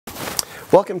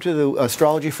Welcome to the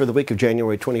astrology for the week of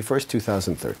January 21st,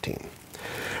 2013.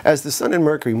 As the Sun and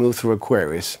Mercury move through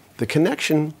Aquarius, the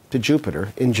connection to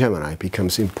Jupiter in Gemini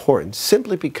becomes important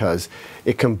simply because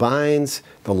it combines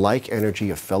the like energy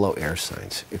of fellow air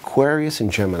signs. Aquarius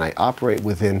and Gemini operate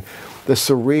within the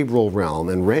cerebral realm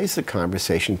and raise the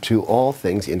conversation to all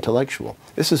things intellectual.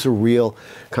 This is a real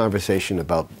conversation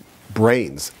about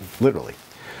brains, literally.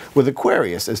 With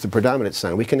Aquarius as the predominant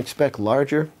sign, we can expect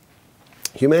larger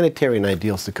humanitarian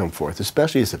ideals to come forth,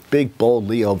 especially as a big, bold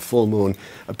Leo full moon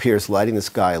appears lighting the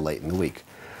sky late in the week.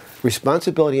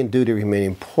 Responsibility and duty remain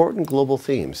important global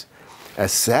themes,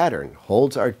 as Saturn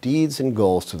holds our deeds and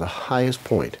goals to the highest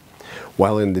point,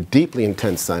 while in the deeply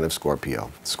intense sign of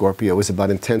Scorpio. Scorpio is about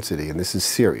intensity, and this is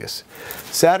serious.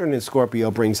 Saturn in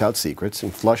Scorpio brings out secrets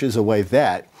and flushes away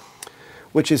that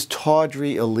which is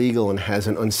tawdry, illegal, and has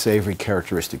an unsavory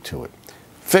characteristic to it.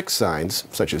 Fixed signs,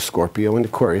 such as Scorpio and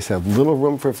Aquarius, have little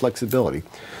room for flexibility,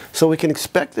 so we can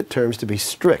expect the terms to be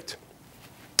strict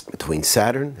between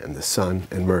Saturn and the Sun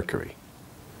and Mercury.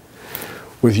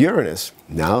 With Uranus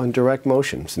now in direct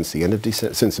motion since the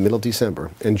middle of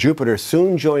December, and Jupiter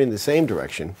soon joining the same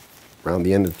direction around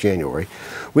the end of January,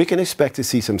 we can expect to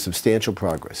see some substantial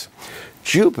progress.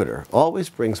 Jupiter always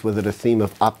brings with it a theme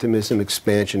of optimism,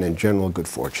 expansion, and general good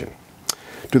fortune.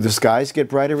 Do the skies get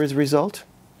brighter as a result?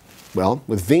 Well,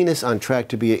 with Venus on track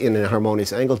to be in a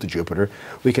harmonious angle to Jupiter,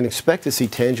 we can expect to see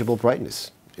tangible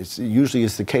brightness. It usually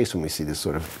is the case when we see this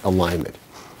sort of alignment.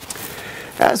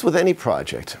 As with any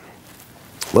project,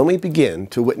 when we begin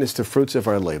to witness the fruits of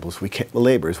our labors, we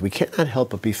cannot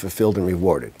help but be fulfilled and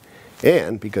rewarded.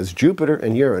 And because Jupiter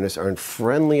and Uranus are in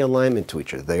friendly alignment to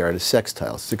each other, they are at a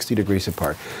sextile, 60 degrees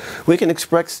apart, we can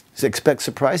expect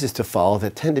surprises to follow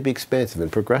that tend to be expansive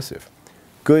and progressive.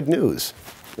 Good news.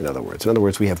 In other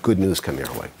words, we have good news coming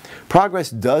our way. Progress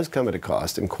does come at a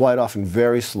cost, and quite often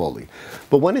very slowly.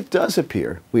 But when it does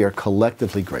appear, we are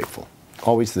collectively grateful.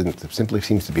 Always simply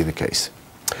seems to be the case.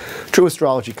 True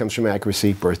astrology comes from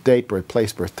accuracy, birth date,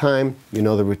 birthplace, birth time. You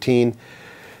know the routine.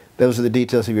 Those are the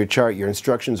details of your chart. Your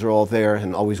instructions are all there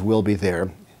and always will be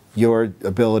there. Your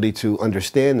ability to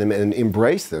understand them and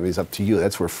embrace them is up to you.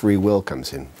 That's where free will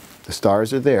comes in. The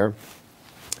stars are there.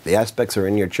 The aspects are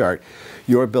in your chart.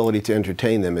 Your ability to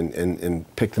entertain them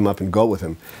and pick them up and go with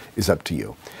them is up to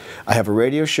you. I have a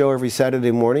radio show every Saturday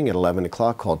morning at 11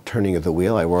 o'clock called Turning of the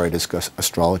Wheel, where I discuss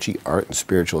astrology, art, and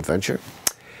spiritual adventure.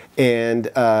 And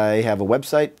I have a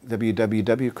website,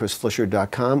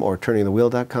 www.ChrisFlisher.com or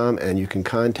turningthewheel.com, and you can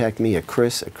contact me at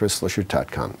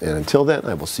chris@chrisflisher.com. And until then,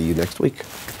 I will see you next week.